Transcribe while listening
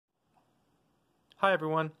Hi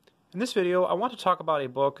everyone. In this video I want to talk about a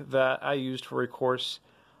book that I used for a course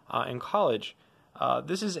in college.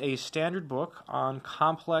 This is a standard book on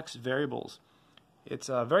complex variables. It's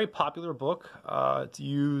a very popular book. It's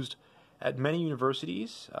used at many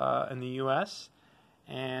universities in the US,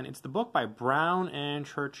 and it's the book by Brown and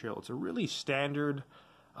Churchill. It's a really standard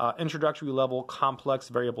introductory level complex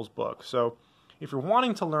variables book. So if you're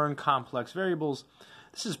wanting to learn complex variables,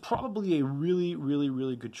 this is probably a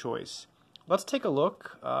really good choice. Let's take a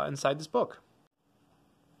look inside this book.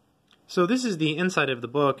 So this is the inside of the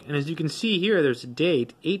book, and as you can see here, there's a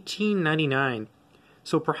date, 1899.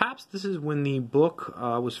 So perhaps this is when the book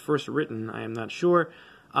was first written. I am not sure,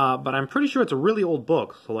 but I'm pretty sure it's a really old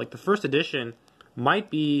book. So like the first edition might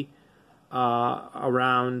be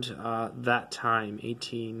around that time,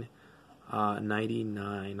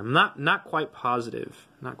 1899. I'm not quite positive.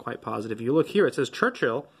 Not quite positive. If you look here, it says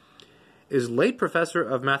Churchill is late professor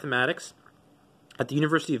of mathematics at the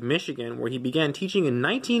University of Michigan, where he began teaching in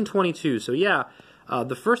 1922. So yeah,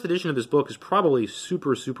 the first edition of this book is probably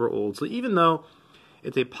super old. So even though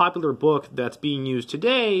it's a popular book that's being used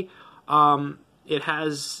today, it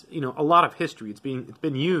has a lot of history. It's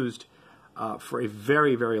been used for a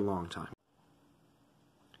very long time.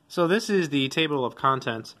 So this is the table of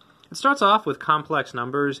contents. It starts off with complex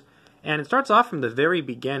numbers, and it starts off from the very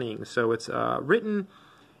beginning. So it's written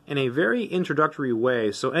in a very introductory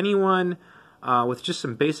way. So anyone with just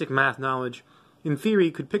some basic math knowledge, in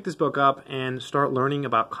theory, could pick this book up and start learning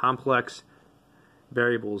about complex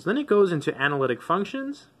variables. Then it goes into analytic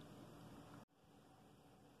functions.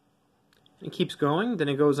 It keeps going. Then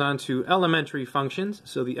it goes on to elementary functions,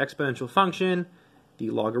 so the exponential function,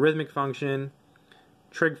 the logarithmic function,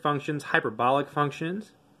 trig functions, hyperbolic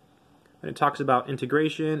functions. Then it talks about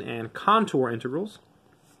integration and contour integrals.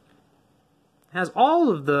 It has all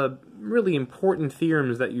of the really important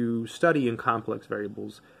theorems that you study in complex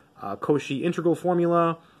variables. Cauchy integral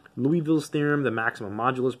formula, Liouville's theorem, the maximum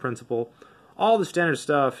modulus principle. All the standard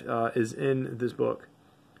stuff is in this book.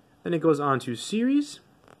 Then it goes on to series.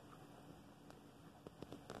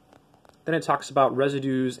 Then it talks about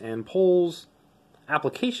residues and poles,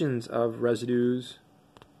 applications of residues,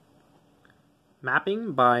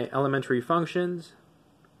 mapping by elementary functions,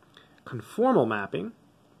 conformal mapping,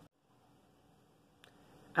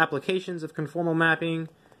 applications of conformal mapping,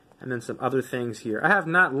 and then some other things here. I have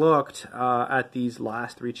not looked at these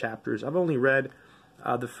last three chapters. I've only read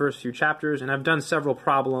the first few chapters, and I've done several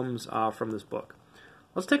problems from this book.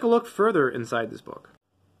 Let's take a look further inside this book.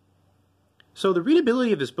 So the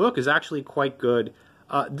readability of this book is actually quite good.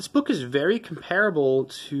 This book is very comparable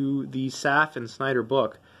to the Saff and Snyder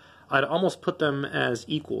book. I'd almost put them as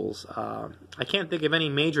equals. I can't think of any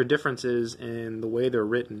major differences in the way they're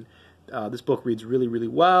written. This book reads really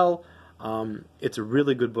well. It's a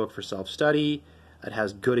really good book for self-study. It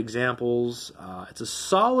has good examples. It's a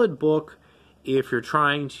solid book if you're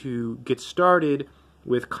trying to get started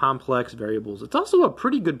with complex variables. It's also a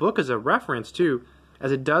pretty good book as a reference too,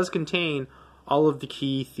 as it does contain all of the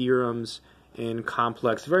key theorems in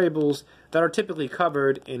complex variables that are typically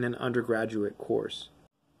covered in an undergraduate course.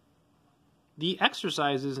 The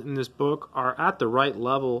exercises in this book are at the right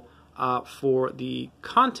level for the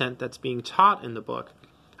content that's being taught in the book.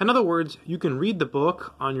 In other words, you can read the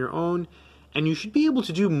book on your own, and you should be able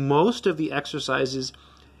to do most of the exercises.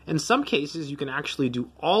 In some cases, you can actually do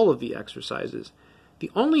all of the exercises. The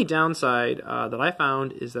only downside that I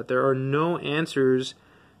found is that there are no answers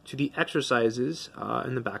to the exercises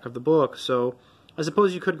in the back of the book. So I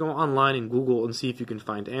suppose you could go online and Google and see if you can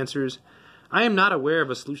find answers. I am not aware of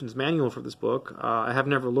a solutions manual for this book. I have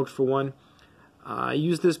never looked for one. I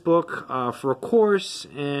used this book for a course,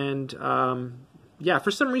 and yeah, for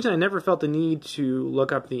some reason I never felt the need to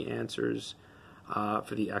look up the answers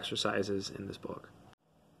for the exercises in this book.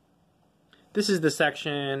 This is the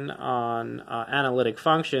section on analytic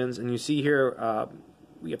functions, and you see here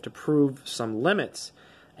we have to prove some limits.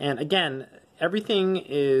 And again, everything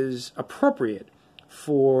is appropriate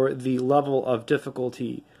for the level of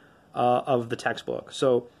difficulty of the textbook.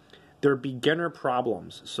 So they're beginner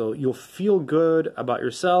problems, so you'll feel good about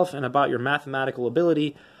yourself and about your mathematical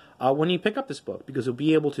ability when you pick up this book, because you'll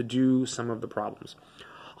be able to do some of the problems.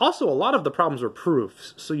 Also, a lot of the problems are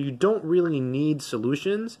proofs, so you don't really need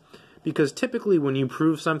solutions, because typically when you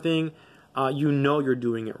prove something, you know you're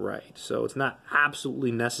doing it right. So it's not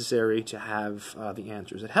absolutely necessary to have the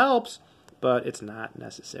answers. It helps, but it's not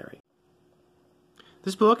necessary.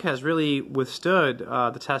 This book has really withstood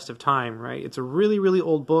the test of time, right? It's a really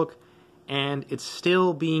old book, and it's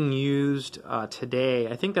still being used today.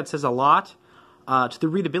 I think that says a lot to the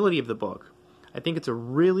readability of the book. I think it's a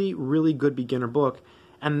really good beginner book,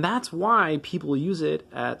 And that's why people use it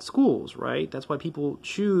at schools, right? That's why people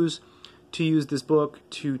choose to use this book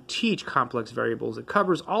to teach complex variables. It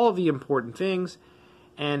covers all of the important things,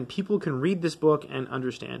 and people can read this book and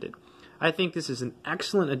understand it. I think this is an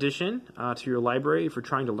excellent addition to your library if you're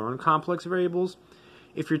trying to learn complex variables.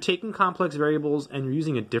 If you're taking complex variables and you're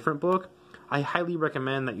using a different book, I highly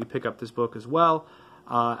recommend that you pick up this book as well,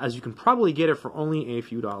 as you can probably get it for only a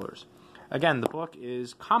few dollars. Again, the book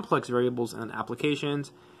is Complex Variables and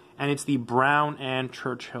Applications, and it's the Brown and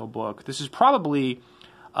Churchill book. This is probably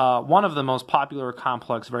one of the most popular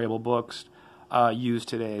complex variable books used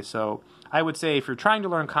today. So I would say if you're trying to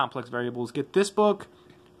learn complex variables, get this book,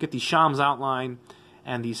 get the Shams Outline,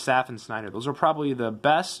 and the Saff and Snyder. Those are probably the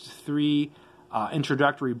best three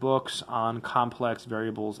introductory books on complex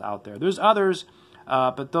variables out there. There's others,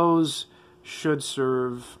 but those should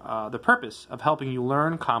serve the purpose of helping you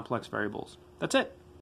learn complex variables. That's it.